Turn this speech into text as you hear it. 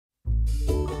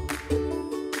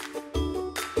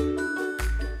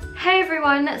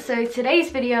everyone, so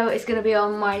today's video is going to be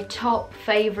on my top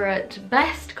favourite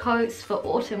best coats for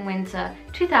autumn winter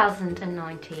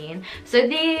 2019. So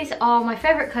these are my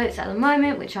favourite coats at the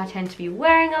moment, which I tend to be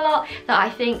wearing a lot, that I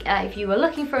think if you were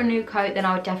looking for a new coat, then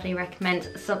I would definitely recommend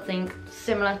something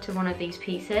similar to one of these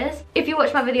pieces. If you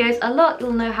watch my videos a lot,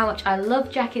 you'll know how much I love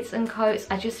jackets and coats.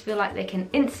 I just feel like they can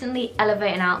instantly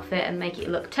elevate an outfit and make it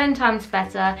look 10 times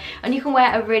better, and you can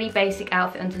wear a really basic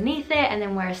outfit underneath it and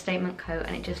then wear a statement coat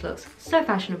and it just looks so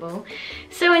fashionable.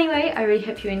 So anyway, I really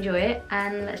hope you enjoy it,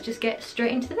 and let's just get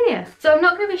straight into the video. So I'm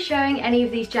not going to be showing any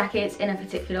of these jackets in a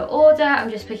particular order, I'm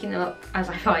just picking them up as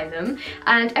I find them,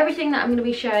 and everything that I'm going to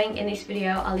be showing in this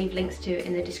video I'll leave links to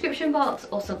in the description box,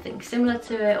 or something similar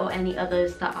to it, or any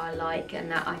others that I like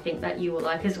and that I think that you will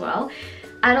like as well.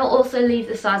 And I'll also leave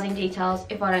the sizing details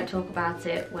if I don't talk about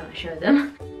it when I show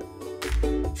them.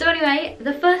 So anyway,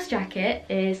 the first jacket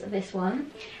is this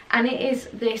one, and it is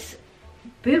this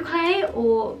boucle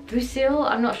or boucle,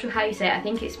 I'm not sure how you say it, I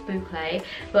think it's boucle,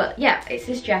 but yeah, it's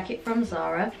this jacket from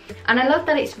Zara, and I love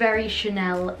that it's very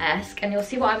Chanel-esque, and you'll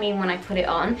see what I mean when I put it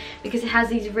on, because it has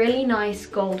these really nice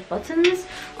gold buttons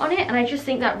on it, and I just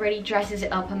think that really dresses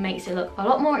it up and makes it look a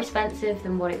lot more expensive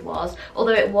than what it was,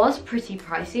 although it was pretty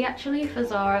pricey actually for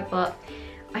Zara, but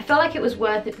I felt like it was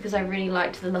worth it because I really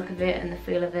liked the look of it and the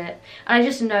feel of it, and I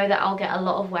just know that I'll get a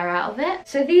lot of wear out of it.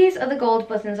 So these are the gold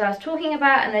buttons I was talking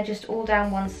about, and they're just all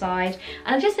down one side,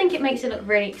 and I just think it makes it look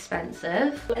really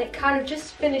expensive. And it kind of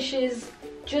just finishes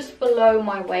just below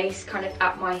my waist, kind of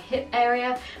at my hip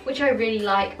area, which I really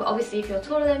like, but obviously if you're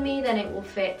taller than me then it will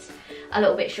fit a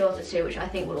little bit shorter too, which I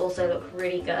think will also look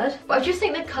really good. But I just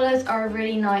think the colours are a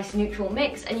really nice neutral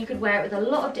mix, and you could wear it with a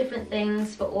lot of different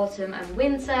things for autumn and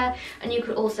winter, and you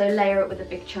could also layer it with a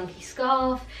big chunky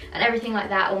scarf and everything like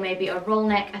that, or maybe a roll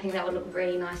neck. I think that would look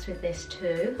really nice with this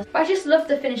too. But I just love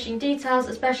the finishing details,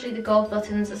 especially the gold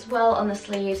buttons as well on the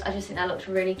sleeves. I just think that looks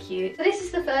really cute. So this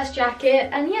is the first jacket,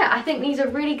 and yeah, I think these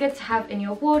are really good to have in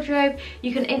your wardrobe.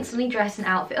 You can instantly dress an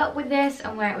outfit up with this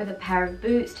and wear it with a pair of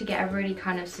boots to get a really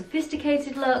kind of sophisticated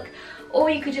look, or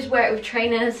you could just wear it with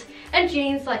trainers and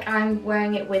jeans like I'm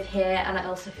wearing it with here, and I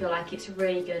also feel like it's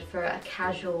really good for a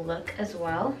casual look as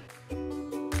well.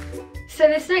 So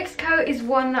this next coat is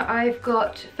one that I've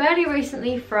got fairly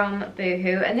recently from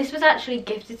Boohoo, and this was actually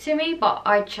gifted to me, but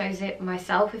I chose it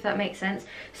myself, if that makes sense.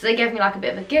 So they gave me like a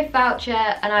bit of a gift voucher,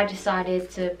 and I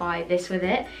decided to buy this with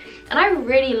it. And I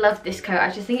really love this coat. I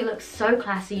just think it looks so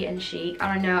classy and chic, and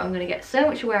I know I'm going to get so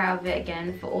much wear out of it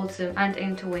again for autumn and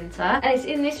into winter. And it's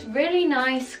in this really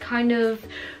nice kind of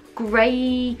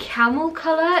grey camel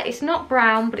colour. It's not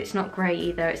brown, but it's not grey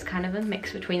either. It's kind of a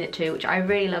mix between the two, which I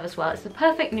really love as well. It's the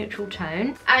perfect neutral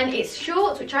tone, and it's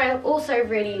short, which I also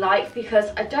really like because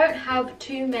I don't have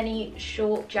too many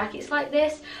short jackets like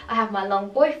this. I have my long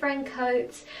boyfriend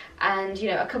coats and, you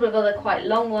know, a couple of other quite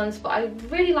long ones, but I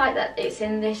really like that it's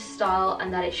in this style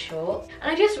and that it's short.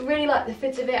 And I just really like the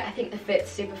fit of it. I think the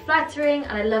fit's super flattering,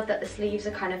 and I love that the sleeves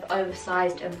are kind of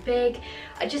oversized and big.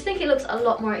 I just think it looks a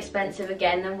lot more expensive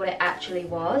again than what it actually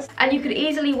was. And you could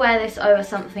easily wear this over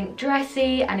something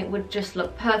dressy and it would just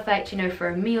look perfect, you know, for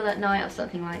a meal at night or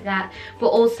something like that, but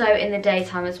also in the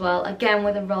daytime as well, again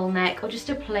with a roll neck or just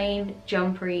a plain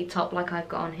jumpery top like I've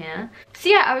got on here. So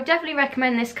yeah, I would definitely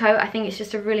recommend this coat. I think it's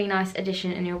just a really nice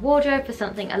addition in your wardrobe for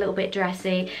something a little bit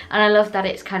dressy, and I love that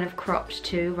it's kind of cropped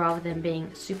too rather than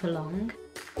being super long.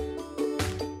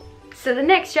 So the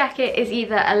next jacket is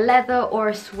either a leather or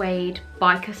a suede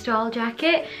biker style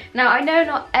jacket. Now I know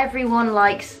not everyone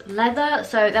likes leather,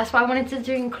 so that's why I wanted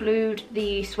to include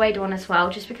the suede one as well,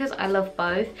 just because I love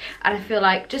both, and I feel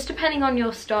like just depending on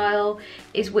your style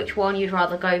is which one you'd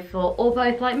rather go for, or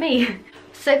both like me.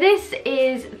 So this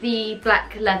is the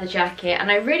black leather jacket,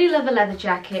 and I really love a leather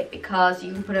jacket because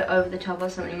you can put it over the top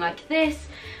of something like this,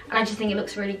 and I just think it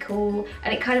looks really cool,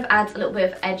 and it kind of adds a little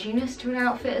bit of edginess to an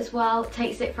outfit as well. It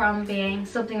takes it from being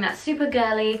something that's super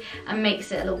girly and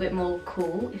makes it a little bit more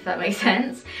cool, if that makes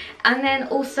sense. And then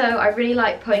also I really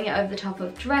like putting it over the top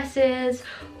of dresses,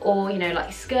 or, you know,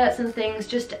 like skirts and things,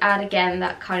 just to add again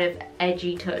that kind of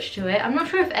edgy touch to it. I'm not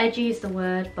sure if edgy is the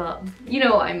word, but you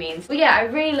know what I mean. But yeah, I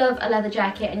really love a leather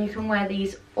jacket, and you can wear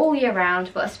these all year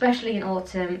round, but especially in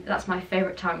autumn, that's my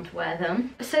favourite time to wear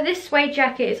them. So this suede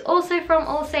jacket is also from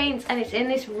All Saints, and it's in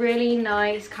this really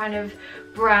nice kind of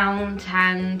brown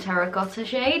tan terracotta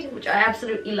shade, which I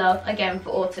absolutely love, again for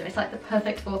autumn. It's like the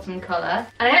perfect autumn colour,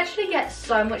 and I actually get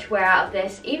so much wear out of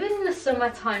this even in the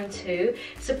summertime too.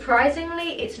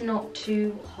 Surprisingly, it's not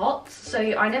too hot, so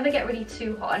I never get really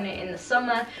too hot in it in the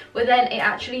summer, but then it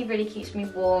actually really keeps me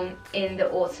warm in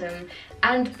the autumn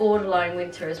and borderline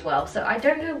winter as well. So I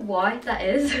don't know why that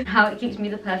is, how it keeps me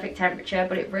the perfect temperature,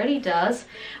 but it really does.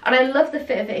 And I love the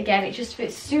fit of it. Again, it just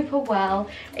fits super well.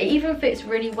 It even fits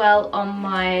really well on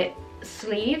my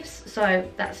sleeves, so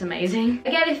that's amazing.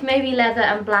 Again, if maybe leather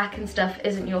and black and stuff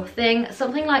isn't your thing,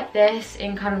 something like this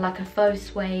in kind of like a faux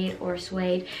suede or a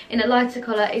suede in a lighter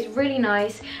colour is really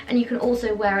nice, and you can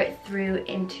also wear it through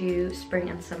into spring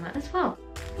and summer as well.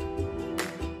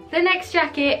 The next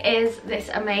jacket is this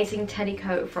amazing teddy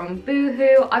coat from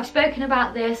Boohoo. I've spoken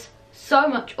about this so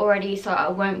much already, so I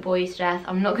won't bore you to death.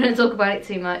 I'm not going to talk about it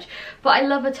too much, but I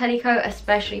love a teddy coat,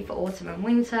 especially for autumn and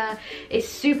winter. It's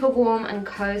super warm and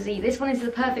cozy. This one is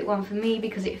the perfect one for me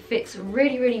because it fits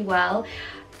really, really well.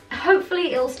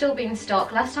 Hopefully it'll still be in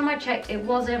stock. Last time I checked it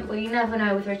wasn't, but you never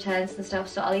know with returns and stuff,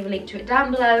 so I'll leave a link to it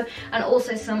down below, and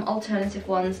also some alternative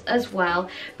ones as well.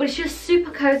 But it's just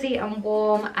super cozy and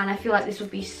warm, and I feel like this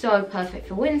would be so perfect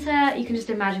for winter. You can just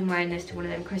imagine wearing this to one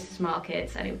of them Christmas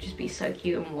markets and it would just be so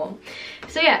cute and warm.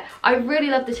 So yeah, I really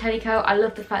love the teddy coat. I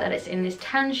love the fact that it's in this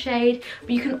tan shade, but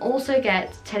you can also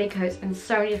get teddy coats in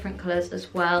so many different colours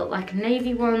as well, like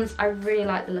navy ones. I really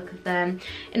like the look of them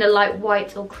in a light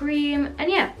white or cream,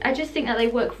 and yeah, I just think that they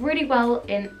work really well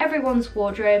in everyone's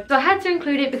wardrobe. So I had to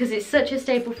include it because it's such a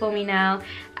staple for me now,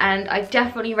 and I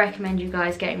definitely recommend you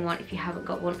guys getting one if you haven't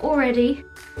got one already.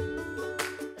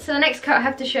 So the next coat I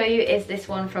have to show you is this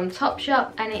one from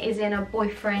Topshop, and it is in a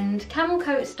boyfriend camel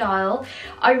coat style.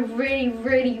 I really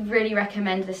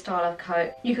recommend this style of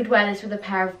coat. You could wear this with a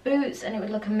pair of boots and it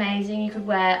would look amazing. You could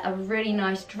wear a really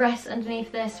nice dress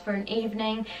underneath this for an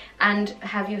evening and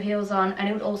have your heels on, and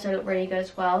it would also look really good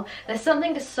as well. There's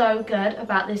something so good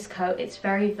about this coat. It's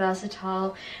very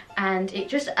versatile and it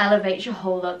just elevates your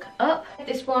whole look up.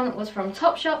 This one was from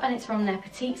Topshop and it's from their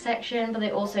petite section, but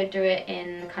they also do it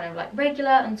in kind of like regular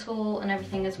and tall and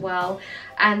everything as well.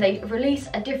 And they release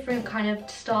a different kind of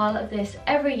style of this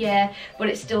every year, but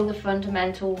it's still the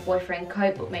fundamental boyfriend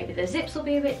coat, but maybe the zips will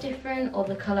be a bit different, or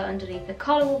the colour underneath the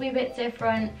collar will be a bit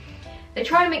different. They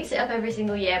try to mix it up every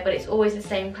single year, but it's always the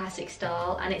same classic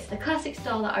style, and it's the classic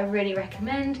style that I really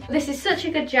recommend. This is such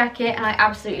a good jacket and I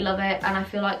absolutely love it, and I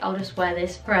feel like I'll just wear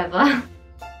this forever.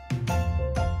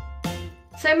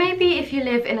 So maybe if you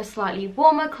live in a slightly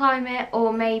warmer climate,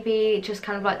 or maybe just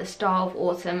kind of like the style of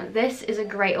autumn, this is a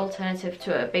great alternative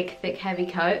to a big, thick, heavy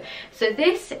coat. So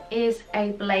this is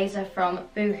a blazer from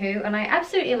Boohoo, and I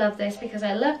absolutely love this because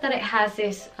I love that it has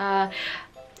this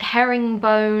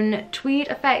herringbone tweed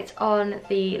effect on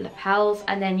the lapels,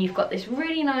 and then you've got this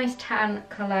really nice tan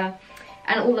colour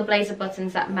and all the blazer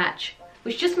buttons that match,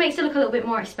 which just makes it look a little bit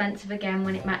more expensive again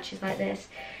when it matches like this.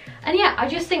 And yeah, I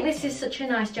just think this is such a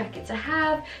nice jacket to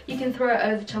have. You can throw it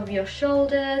over the top of your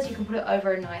shoulders, you can put it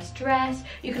over a nice dress.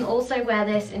 You can also wear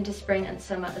this into spring and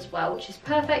summer as well, which is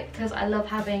perfect because I love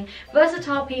having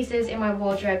versatile pieces in my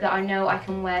wardrobe that I know I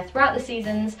can wear throughout the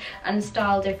seasons and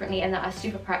style differently, and that are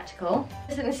super practical.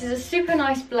 I think this is a super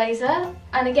nice blazer,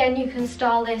 and again you can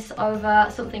style this over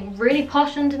something really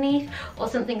posh underneath or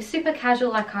something super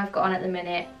casual like I've got on at the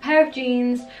minute. A pair of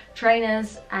jeans,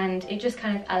 trainers, and it just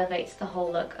kind of elevates the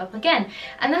whole look up again.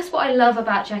 And that's what I love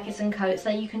about jackets and coats,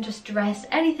 that you can just dress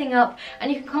anything up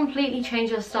and you can completely change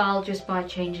your style just by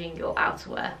changing your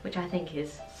outerwear, which I think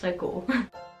is so cool.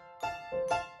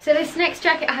 So this next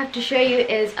jacket I have to show you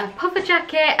is a puffer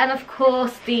jacket, and of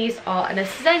course these are an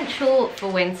essential for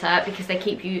winter because they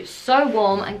keep you so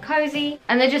warm and cozy,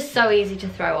 and they're just so easy to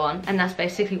throw on, and that's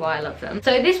basically why I love them.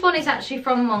 So this one is actually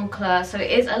from Moncler, so it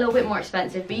is a little bit more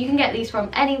expensive, but you can get these from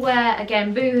anywhere.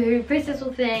 Again, Boohoo, Pretty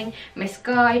Little Thing,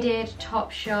 Misguided,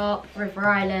 Topshop, River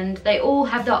Island. They all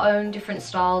have their own different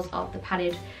styles of the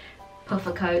padded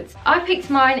puffer coats. I picked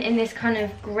mine in this kind of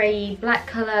grey black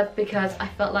colour because I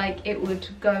felt like it would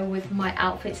go with my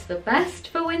outfits the best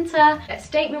for winter. Get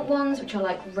statement ones which are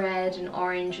like red and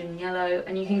orange and yellow,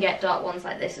 and you can get dark ones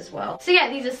like this as well. So yeah,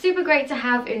 these are super great to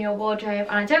have in your wardrobe,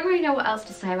 and I don't really know what else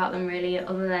to say about them really,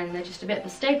 other than they're just a bit of a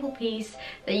staple piece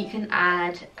that you can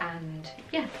add, and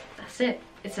yeah, that's it.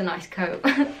 It's a nice coat.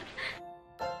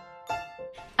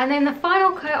 And then the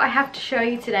final coat I have to show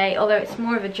you today, although it's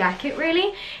more of a jacket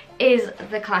really, is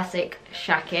the classic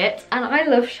shacket. And I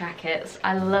love shackets.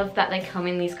 I love that they come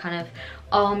in these kind of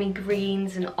army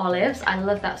greens and olives. I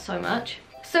love that so much.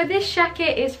 So this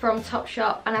jacket is from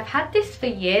Topshop and I've had this for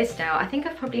years now. I think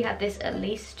I've probably had this at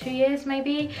least 2 years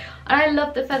maybe. And I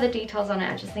love the feather details on it.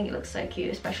 I just think it looks so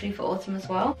cute, especially for autumn as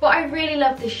well. But I really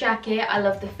love this jacket. I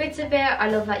love the fit of it. I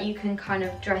love that you can kind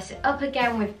of dress it up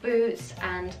again with boots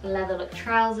and leather look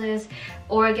trousers.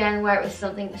 Or again, wear it with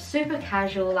something super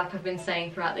casual like I've been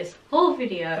saying throughout this whole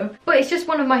video. But it's just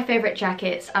one of my favourite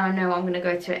jackets and I know I'm going to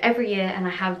go to it every year and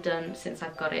I have done since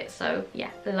I've got it. So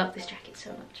yeah, I love this jacket so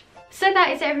much. So that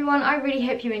is it, everyone. I really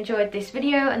hope you enjoyed this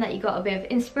video and that you got a bit of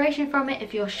inspiration from it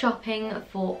if you're shopping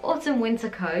for autumn winter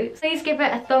coats. Please give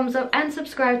it a thumbs up and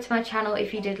subscribe to my channel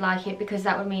if you did like it, because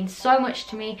that would mean so much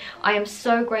to me. I am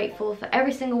so grateful for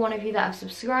every single one of you that have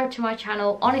subscribed to my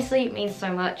channel. Honestly, it means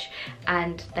so much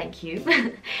and thank you.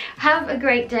 Have a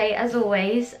great day as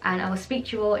always and I will speak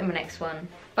to you all in my next one.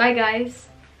 Bye guys.